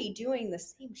you're going to be doing the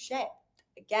same shit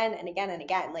again and again and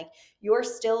again. Like, you're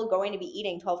still going to be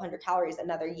eating 1,200 calories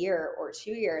another year or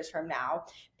 2 years from now,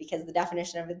 because the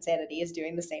definition of insanity is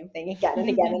doing the same thing again and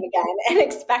again and again and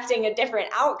expecting a different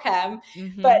outcome.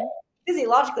 But Mhm.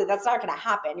 physiologically, that's not going to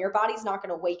happen. Your body's not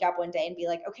going to wake up one day and be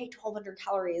like, okay, 1,200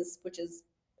 calories, which is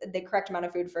the correct amount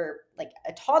of food for like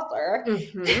a toddler,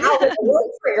 Mhm. how does it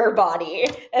work for your body?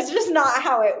 It's just not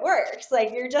how it works.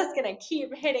 Like, you're just going to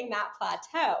keep hitting that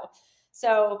plateau.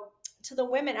 So to the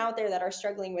women out there that are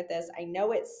struggling with this, I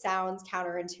know it sounds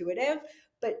counterintuitive,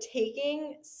 but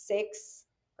taking 6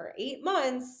 or 8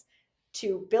 months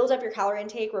to build up your calorie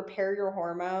intake, repair your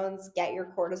hormones, get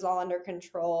your cortisol under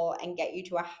control, and get you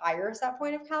to a higher set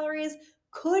point of calories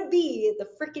could be the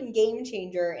freaking game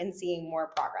changer in seeing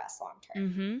more progress long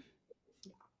term. Mhm.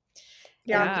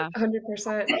 Yeah, And Yeah.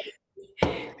 100%.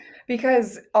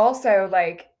 Because also,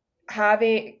 like,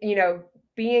 having,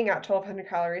 being at 1,200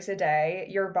 calories a day,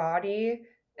 your body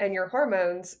and your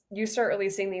hormones, you start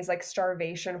releasing these like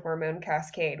starvation hormone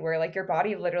cascade where like your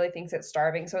body literally thinks it's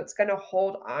starving. So it's going to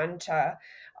hold on to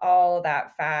all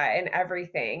that fat and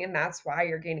everything. And that's why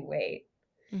you're gaining weight.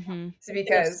 Mm-hmm. It's It's gonna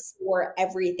because, store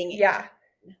everything. yeah,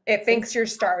 it So thinks you're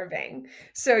starving.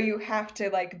 So you have to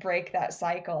like break that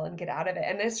cycle and get out of it.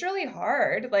 And it's really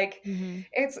hard. Like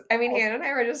Mm-hmm. I mean, Hannah and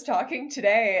I were just talking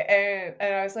today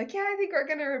and I was like, yeah, I think we're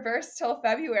going to reverse till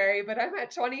February, but I'm at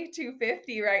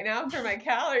 2250 right now for my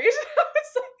calories. I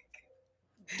was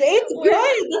like, it's Where-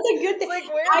 good. That's a good thing. like,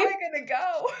 where am I going to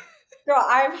go? Girl,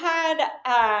 I've had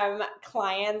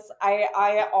clients.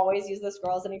 I always use this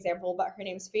girl as an example, but her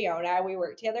name's Fiona. We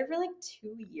worked together for like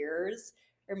 2 years,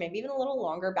 or maybe even a little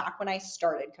longer, back when I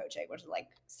started coaching, which was like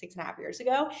 6.5 years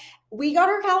ago. We got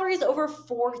her calories over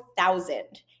 4,000.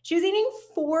 She was eating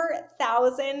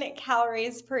 4,000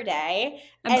 calories per day.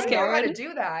 I'm I don't know how scared. to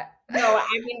do that. No,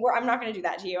 I mean, I'm not going to do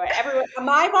that to you. Everyone,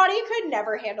 my body could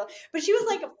never handle. But she was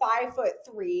like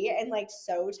 5'3" and like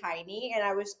so tiny, and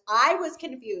I was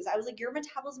confused. I was like, your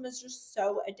metabolism is just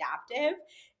so adaptive.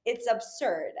 It's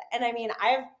absurd. And I mean,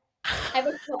 I have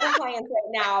a couple clients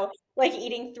right now like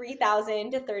eating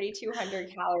 3,000 to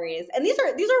 3,200 calories, and these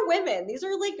are women. These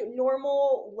are like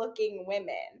normal looking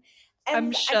women. And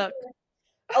I'm shook.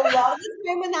 a lot of the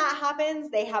time when that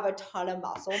happens, they have a ton of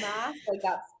muscle mass. Like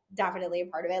that's definitely a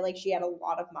part of it. Like she had a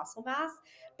lot of muscle mass.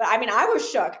 But I mean, I was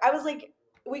shook. I was like,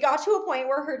 we got to a point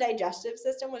where her digestive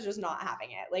system was just not having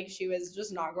it. Like she was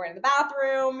just not going to the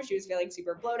bathroom. She was feeling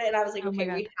super bloated. And I was like, Oh my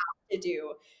okay, we God. have to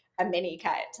do a mini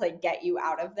cut to like get you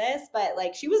out of this. But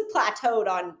like she was plateaued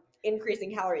on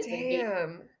increasing calories. And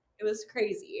Damn. it was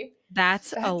crazy.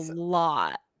 That's a That's-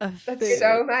 lot of That's food.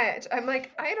 so much. I'm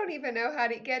like, I don't even know how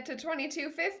to get to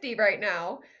 2250 right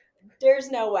now. There's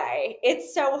no way.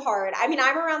 It's so hard. I mean,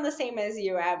 I'm around the same as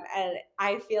you am, and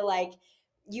I feel like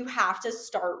you have to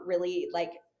start really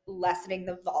like lessening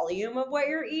the volume of what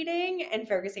you're eating and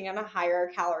focusing on a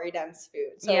higher calorie dense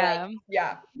food. So Yeah. like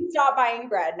Yeah. we stop buying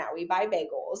bread, now we buy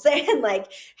bagels, and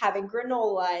like having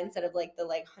granola instead of like the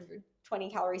like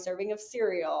 120 calorie serving of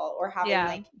cereal, or having Yeah.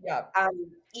 like Yeah.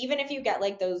 even if you get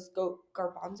like those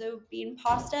garbanzo bean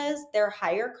pastas, they're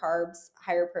higher carbs,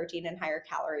 higher protein, and higher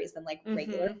calories than like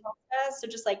regular pasta. So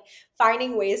just like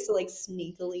finding ways to like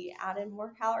sneakily add in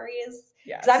more calories.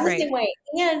 Yes. Because I'm the Right. same way.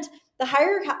 And the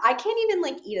higher, I can't even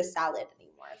like eat a salad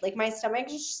anymore. Like my stomach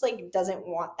just like doesn't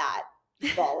want that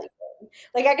volume.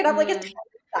 Like I could have like a tiny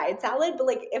side salad, but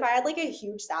like if I had like a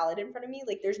huge salad in front of me,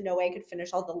 like there's no way I could finish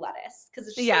all the lettuce because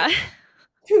it's just Yeah. like,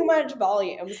 too much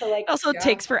volume. So like It also Yeah.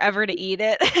 takes forever to eat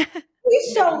it.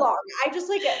 it's so Yeah. long. I just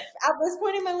like at this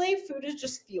point in my life, food is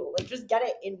just fuel. Like just get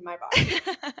it in my body.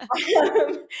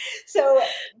 So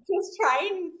just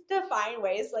trying to find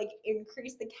ways to like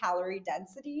increase the calorie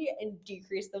density and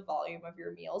decrease the volume of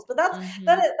your meals. But that's Mhm.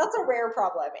 that's a rare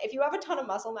problem. If you have a ton of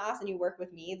muscle mass and you work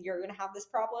with me, you're gonna have this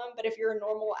problem. But if you're a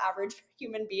normal average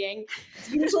human being, it's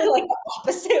usually like the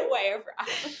opposite way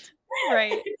around.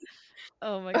 Right.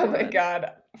 Oh my God. Oh my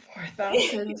God.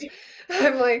 4,000.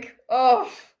 I'm like,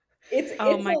 oh. It's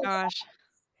Oh it's my a lot. gosh.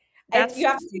 And That's you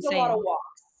have to take a lot of insane.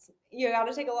 walks. You got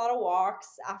to take a lot of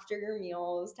walks after your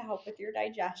meals to help with your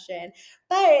digestion.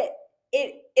 But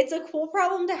it's a cool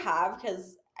problem to have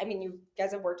because I mean you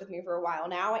guys have worked with me for a while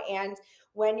now, and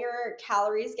when your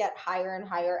calories get higher and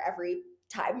higher every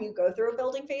time you go through a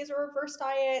building phase or reverse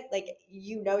diet, like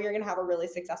you know you're gonna have a really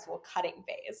successful cutting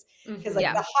phase. Because like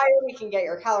Yeah. the higher we can get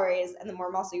your calories and the more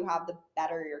muscle you have, the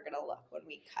better you're gonna look when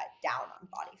we cut down on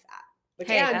body fat. Which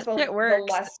Hey, and that the, shit the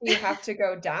works. less you have to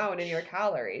go down in your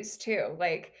calories too.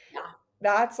 Like Yeah.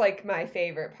 that's like my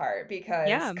favorite part because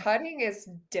Yeah. cutting is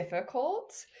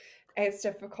difficult. It's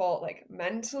difficult like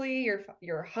mentally,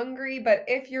 you're hungry, but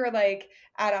if you're like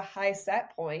at a high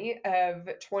set point of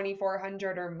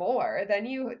 2,400 or more, then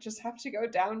you just have to go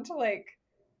down to like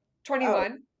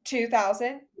 21,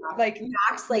 2,000. Like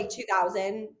max like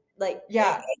 2,000. Like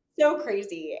yeah. it's so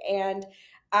crazy. And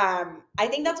I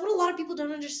think that's what a lot of people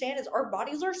don't understand is our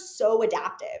bodies are so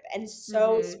adaptive and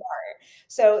so Mhm. smart.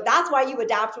 So that's why you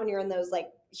adapt when you're in those like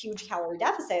huge calorie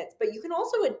deficits, but you can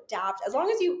also adapt as long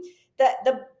as you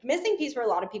the missing piece for a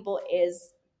lot of people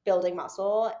is building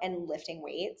muscle and lifting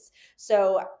weights.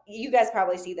 So you guys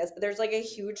probably see this, but there's like a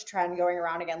huge trend going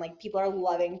around again. Like people are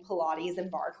loving Pilates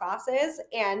and bar classes.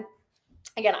 And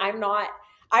again, I'm not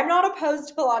opposed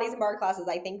to Pilates and bar classes.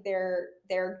 I think they're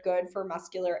good for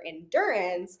muscular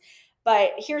endurance.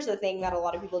 But here's the thing that a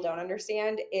lot of people don't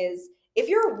understand is if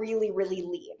you're really, really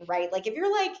lean, right? Like if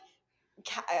you're like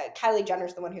Kylie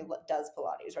Jenner's the one who does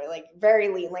Pilates, right? Like very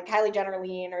lean, like Kylie Jenner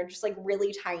lean, or just like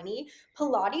really tiny.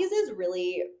 Pilates is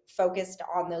really focused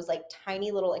on those like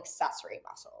tiny little accessory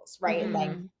muscles, right?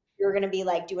 Like Mhm. you're going to be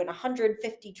like doing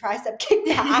 150 tricep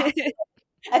kickbacks,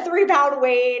 a 3-pound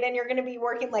weight, and you're going to be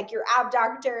working like your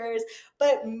abductors.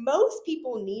 But most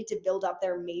people need to build up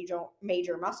their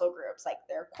major muscle groups, like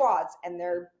their quads and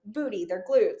their booty, their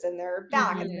glutes and their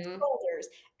back and their Mhm. shoulders.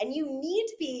 And you need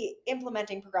to be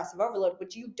implementing progressive overload,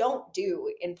 which you don't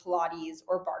do in Pilates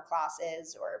or bar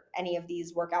classes or any of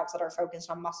these workouts that are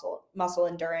focused on muscle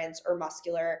endurance or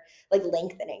muscular, like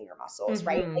lengthening your muscles,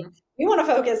 right? Like Mhm. we want to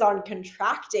focus on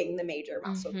contracting the major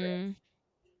muscle groups. Mhm.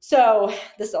 So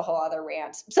this is a whole other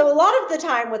rant. So a lot of the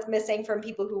time what's missing from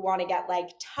people who want to get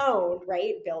like toned,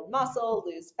 right? Build muscle,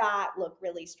 lose fat, look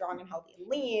really strong and healthy and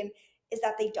lean, is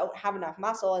that they don't have enough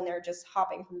muscle and they're just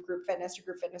hopping from group fitness to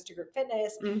group fitness to group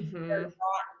fitness. They're Mhm.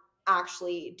 not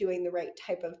actually doing the right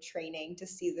type of training to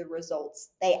see the results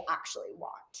they actually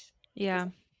want. Yeah.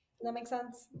 Does that make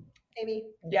sense? Maybe.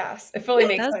 Yes, it fully It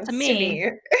makes does to sense to me.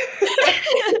 me.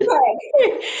 Right.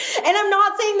 And I'm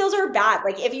not saying those are bad.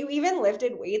 Like if you even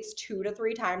lifted weights 2 to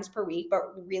 3 times per week, but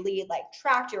really like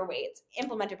tracked your weights,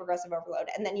 implemented progressive overload,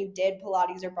 and then you did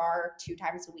Pilates or bar 2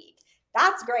 times a week,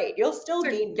 that's great. You'll still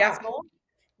So, gain yeah. muscle,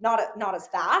 not as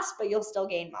fast, but you'll still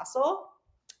gain muscle.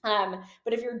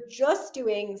 But if you're just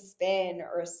doing spin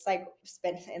or spin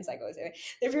and cycle,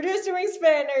 if you're just doing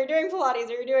spin or you're doing Pilates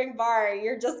or you're doing bar,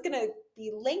 you're just gonna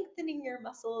be lengthening your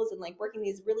muscles and like working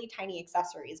these really tiny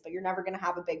accessories, but you're never gonna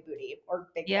have a big booty or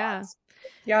big Yeah. quads.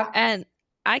 Yeah. And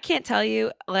I can't tell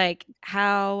you like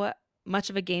how much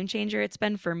of a game changer it's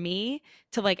been for me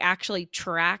to like actually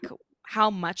track how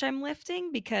much I'm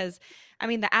lifting, because I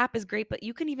mean the app is great, but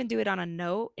you can even do it on a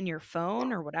note in your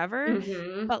phone or whatever.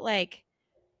 Mhm. But like,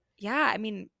 yeah, I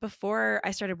mean, before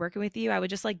I started working with you, I would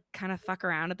just like kind of fuck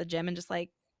around at the gym and just like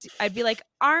I'd be like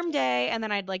arm day, and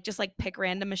then I'd like just like pick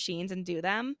random machines and do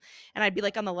them, and I'd be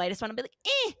like on the lightest one, I'd be like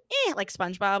like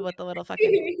SpongeBob with the little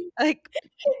fucking like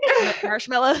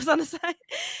marshmallows on the side.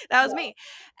 That was me.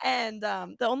 And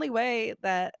the only way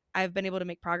that I've been able to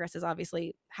make progress is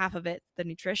obviously half of it the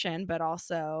nutrition, but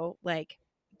also like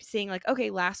seeing like,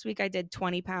 okay, last week I did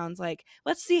 20 pounds, like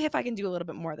let's see if I can do a little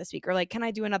bit more this week, or like can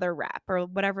I do another rep or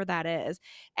whatever that is.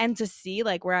 And to see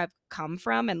like where I've come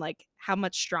from and like how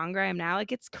much stronger I am now,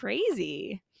 like it's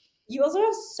crazy. You also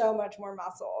have so much more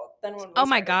muscle than when we Oh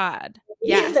my started. God.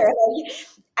 Yes.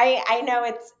 I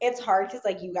know it's hard because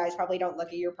like you guys probably don't look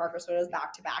at your progress photos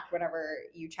back to back whenever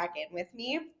you check in with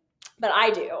me, but I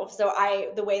do. So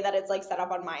the way that it's like set up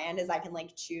on my end is I can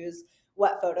like choose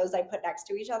what photos I put next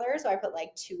to each other. So I put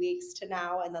like 2 weeks to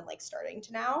now and then like starting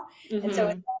to now, and so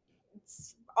Mhm.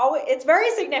 it's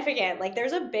very significant. Like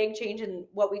there's a big change in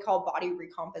what we call body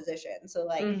recomposition. So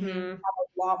like Mhm.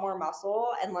 a lot more muscle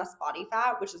and less body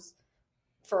fat, which is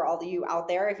for all of you out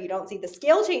there, if you don't see the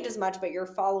scale change as much, but you're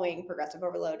following progressive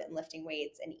overload and lifting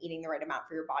weights and eating the right amount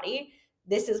for your body,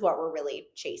 this is what we're really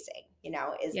chasing,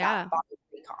 is Yeah. that body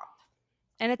recomp.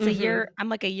 And it's a year, Mhm. I'm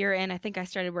like a year in. I think I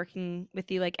started working with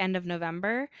you like end of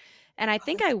November. And I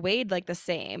think I weighed like the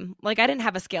same. Like I didn't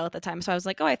have a scale at the time. So I was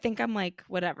like, oh, I think I'm like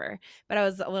whatever. But I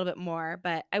was a little bit more.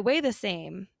 But I weigh the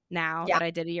same now Yeah. that I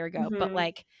did a year ago. But Mhm.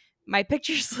 like my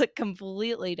pictures look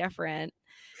completely different.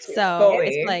 Yeah. So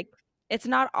it's Fully. like, it's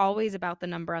not always about the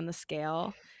number on the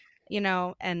scale,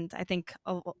 and I think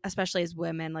especially as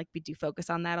women, like we do focus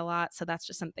on that a lot. So that's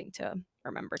just something to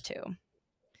remember too.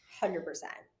 100%.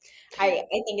 I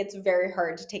think it's very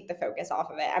hard to take the focus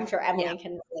off of it. I'm sure Yeah. Emily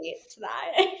can relate to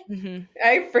that. Hmm.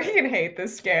 I freaking hate the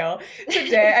scale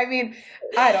today. I mean,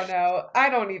 I don't know. I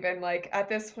don't even like at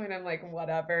this point I'm like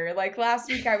whatever. Like last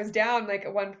week I was down like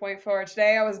at 1.4.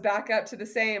 Today I was back up to the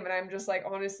same and I'm just like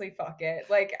honestly fuck it.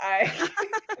 Like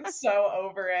I'm so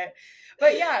over it.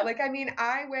 But yeah, like I mean,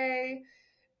 I weigh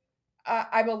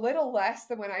I'm a little less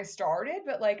than when I started,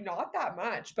 but like not that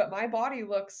much. But my body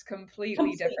looks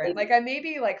completely different. Completely. Like I may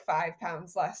be like 5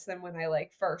 pounds less than when I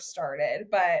like first started,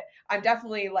 but I'm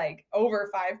definitely like over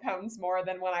 5 pounds more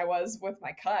than when I was with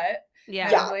my cut. And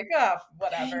Yeah. I'm like, oh,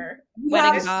 whatever. You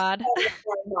Wedding have It's so bod. much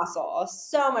more muscle,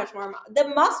 so much more. The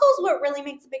muscle is what really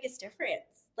makes the biggest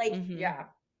difference. Like, Hmm. yeah.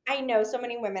 I know so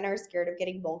many women are scared of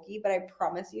getting bulky, but I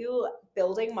promise you,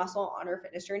 building muscle on our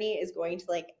fitness journey is going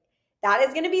to that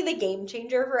is going to be the game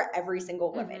changer for every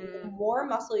single woman. The Mhm. more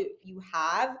muscle you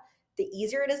have, the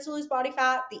easier it is to lose body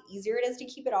fat, the easier it is to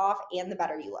keep it off, and the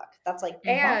better you look. That's like, Hmm.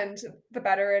 And the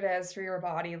better it is for your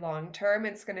body long term,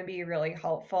 it's going to be really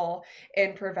helpful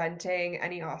in preventing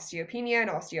any osteopenia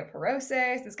and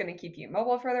osteoporosis. It's going to keep you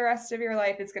mobile for the rest of your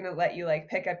life. It's going to let you like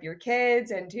pick up your kids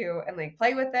and like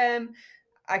play with them.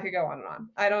 I could go on and on.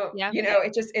 I don't, Yeah.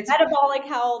 it's metabolic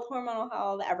health, hormonal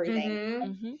health, everything.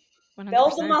 Mhm. 100%.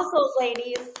 Build the muscles,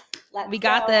 ladies. We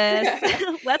got this.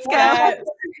 Let's go. Yes.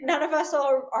 None of us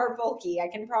are bulky. I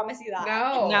can promise you that.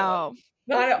 No. No.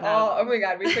 Not at Not at all. all. Oh my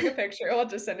God. We took a picture. I'll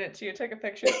just send it to you. Took a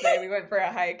picture today. We went for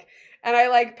a hike and I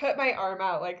like put my arm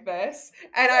out like this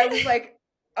and I was like,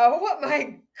 oh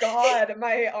my God,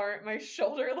 my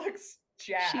shoulder looks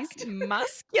jacked. She's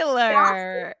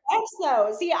muscular.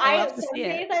 So see, I I love to some see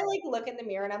days it. I like look in the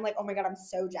mirror and I'm like, oh my God, I'm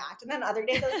so jacked. And then other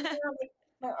days I look in the mirror, I'm like,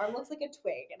 my arm looks like a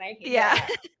twig, and I hate Yeah. that.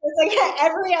 It's like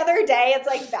every other day, it's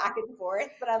like back and forth.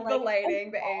 But I'm The like,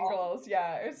 lighting, the angles.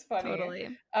 Yeah, it's funny.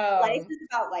 Totally. Life is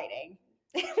about lighting.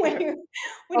 when you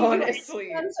do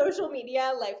Honestly. anything on social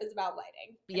media, life is about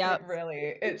lighting. Yep. It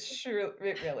really is.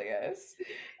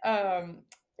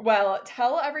 Well,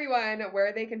 tell everyone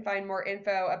where they can find more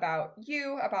info about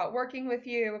you, about working with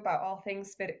you, about all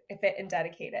things fit and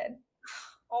dedicated.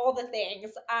 All the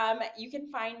things. You can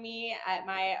find me at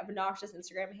my obnoxious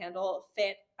Instagram handle,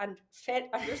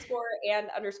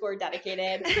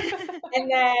 fit_and_dedicated.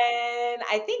 And then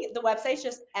I think the website's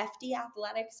just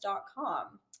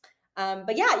fdathletics.com.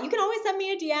 But yeah, you can always send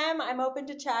me a DM. I'm open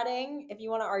to chatting. If you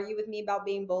want to argue with me about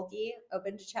being bulky,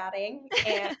 open to chatting.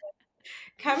 And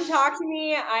come talk to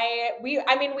me.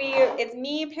 It's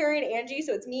me, Perry, and Angie.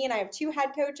 So it's me, and I have 2 head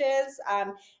coaches.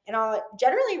 And I'll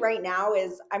generally right now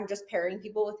I'm just pairing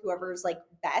people with whoever's like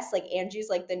best. Like Angie's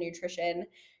like the nutrition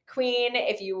queen.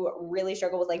 If you really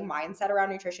struggle with like mindset around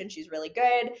nutrition, she's really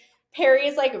good. Perry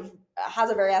is like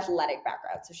has a very athletic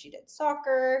background, so she did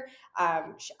soccer. I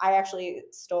actually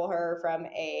stole her from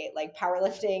a like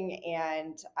powerlifting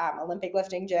and Olympic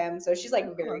lifting gym, so she's like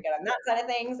very good on that side of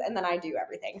things. And then I do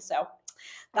everything. So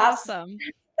that's Awesome.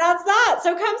 That's that.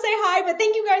 So come say hi. But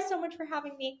thank you guys so much for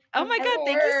having me. Oh my God.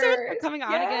 Thank you so much for coming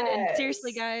on again. And Yes.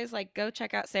 seriously, guys, like go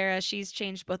check out Sarah. She's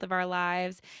changed both of our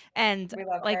lives. And We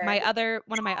love like her.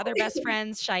 one of my other best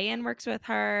friends, Cheyenne, works with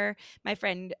her. My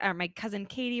cousin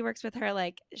Katie works with her.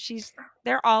 Like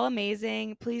they're all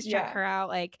amazing. Please check Yeah. her out.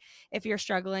 Like if you're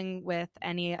struggling with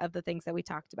any of the things that we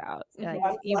talked about, like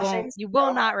I'm blushing you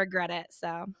will not regret it.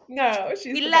 So No,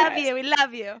 she's we the love best. you. We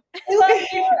love you. I love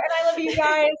you, and I love you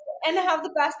guys. And have the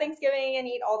best Thanksgiving and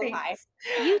eat all the pie. Thanks.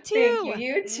 You too. Thank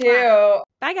you. You too.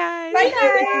 Bye, guys. Bye,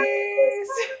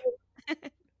 guys.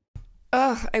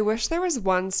 Ugh, I wish there was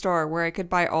one store where I could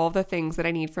buy all the things that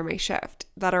I need for my shift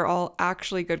that are all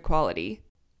actually good quality.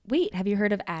 Wait, have you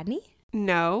heard of Adney?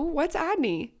 No, what's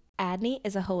Adney? Adney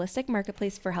is a holistic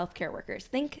marketplace for healthcare workers.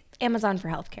 Think Amazon for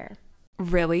healthcare.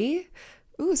 Really?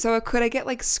 Ooh, so could I get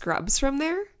like scrubs from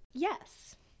there?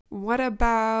 Yes. What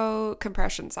about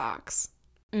compression socks?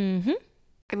 Mm-hmm.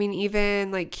 I mean, even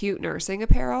like cute nursing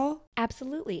apparel?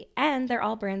 Absolutely. And they're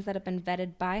all brands that have been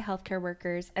vetted by healthcare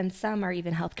workers, and some are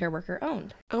even healthcare worker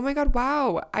owned. Oh my God,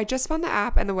 wow. I just found the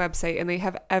app and the website, and they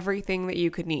have everything that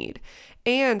you could need.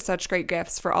 And such great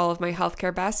gifts for all of my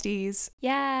healthcare besties.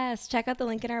 Yes. Check out the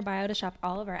link in our bio to shop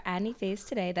all of our Adney faves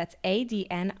today. That's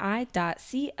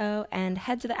adni.co, and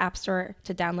head to the App Store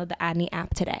to download the Adney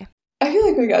app today. I feel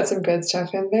like we got some good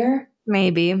stuff in there.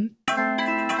 Maybe.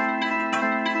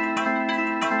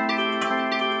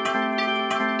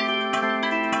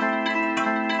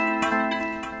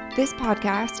 This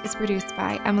podcast is produced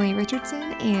by Emily Richardson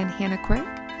and Hannah Quirk.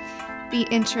 The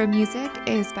intro music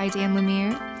is by Dan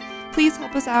Lemire. Please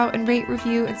help us out and rate,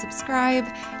 review, and subscribe.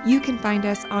 You can find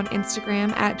us on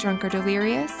Instagram at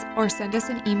drunkorddelirious or send us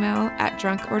an email at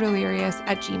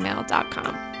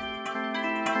drunkorddelirious@gmail.com.